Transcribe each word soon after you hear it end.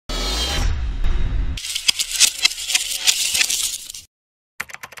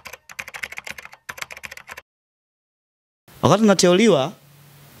Wakati nateuliwa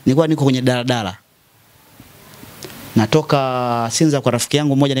nilikuwa niko kwenye daladala. Natoka Sinza kwa rafiki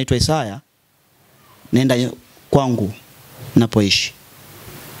yangu mmoja anaitwa Isaya. Naenda kwangu napoishi.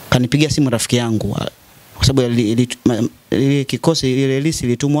 Kanipigia simu rafiki yangu kwa sababu ile kikosi ile list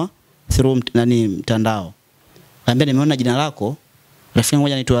ilitumwa through mtandao. Kaambia nimeona jina lako. Rafiki yangu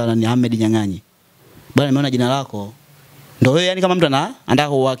mmoja anaitwa Ahmed Nyang'anyi. Bwana nimeona jina lako. Ndio wewe yani kama mtu anataka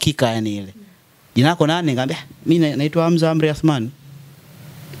uhakika yani ile. Jina lako nani? Nikamwambia mimi naitwa Hamza Athman.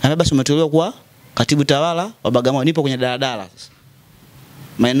 Kaambia basi umeteuliwa kuwa Katibu Tawala wa Bagamoyo. Nipo kwenye daladala sasa.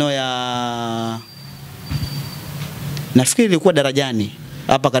 Maeneo ya nafikiri ilikuwa darajani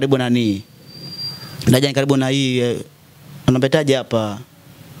hapa karibu na darajani karibu na hii anapetaje hapa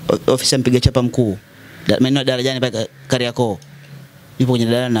ofisi ya mpiga chapa mkuu. Maeneo darajani pale Kariakoo. Nipo kwenye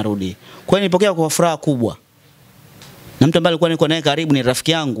daladala narudi. Kwa hiyo nilipokea kwa furaha kubwa. Na mtu ambaye alikuwa niko naye karibu ni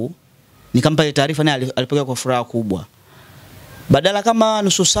rafiki yangu, nikampa ile taarifa naye alipokea kwa furaha kubwa. Badala kama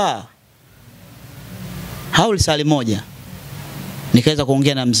nusu saa au saa moja nikaweza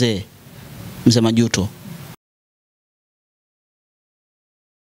kuongea na Mzee Majuto.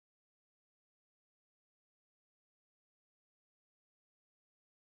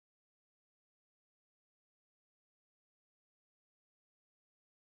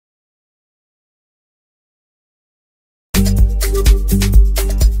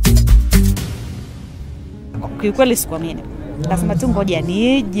 Kiukweli sikuamini. Lazima tu ngoja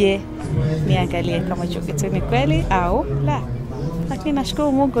nije niangalie kama hicho kitu ni kweli au la. Lakini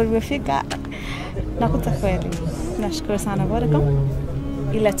nashukuru Mungu nimefika. Nakuta kweli. Nashukuru sana Vodacom.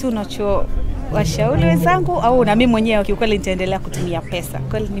 Ila tu nacho washauri wenzangu au na mimi mwenyewe kiukweli nitaendelea kutumia pesa.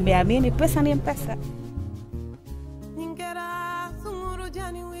 Kweli nimeamini pesa ni mpesa.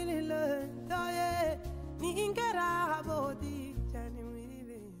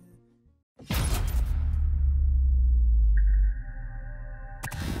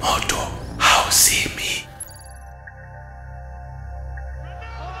 Moto hauzimi.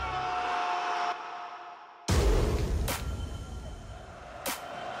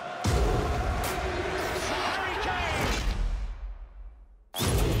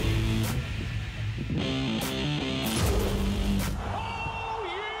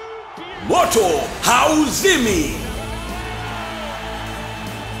 Moto hauzimi.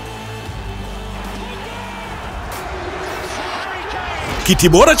 Kiti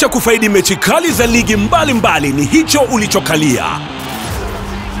bora cha kufaidi mechi kali za ligi mbalimbali ni hicho ulichokalia.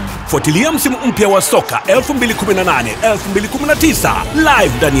 Fuatilia msimu mpya wa soka 2018-2019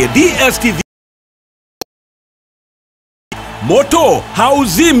 live ndani ya DStv. Moto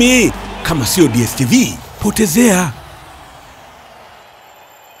hauzimi. Kama sio DStv, potezea.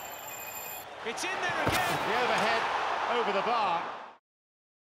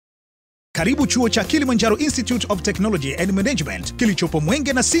 Karibu chuo cha Kilimanjaro Institute of Technology and Management kilichopo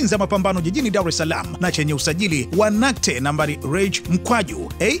Mwenge na Sinza Mapambano jijini Dar es Salaam na chenye usajili wa NACTE nambari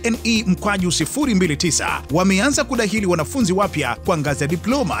REG/ANE/029. Wameanza kudahili wanafunzi wapya kwa ngazi ya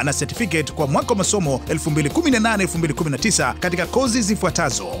diploma na certificate kwa mwaka wa masomo 2018-2019 katika kozi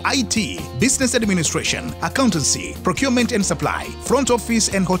zifuatazo: IT, Business Administration, Accountancy, Procurement and Supply, Front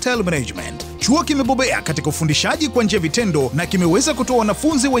Office and Hotel Management. Chuo kimebobea katika ufundishaji kwa njia vitendo na kimeweza kutoa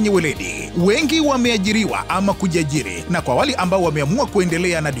wanafunzi wenye weledi. Wengi wameajiriwa ama kujiajiri, na kwa wale ambao wameamua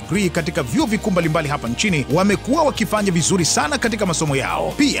kuendelea na degree katika vyuo vikuu mbalimbali hapa nchini wamekuwa wakifanya vizuri sana katika masomo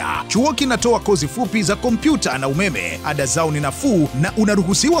yao. Pia chuo kinatoa kozi fupi za kompyuta na umeme. Ada zao ni nafuu na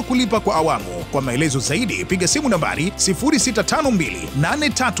unaruhusiwa kulipa kwa awamu. Kwa maelezo zaidi piga simu nambari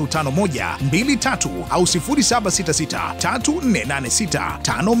 0652835123 au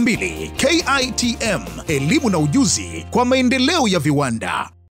 0766348652. KITM, elimu na ujuzi kwa maendeleo ya viwanda.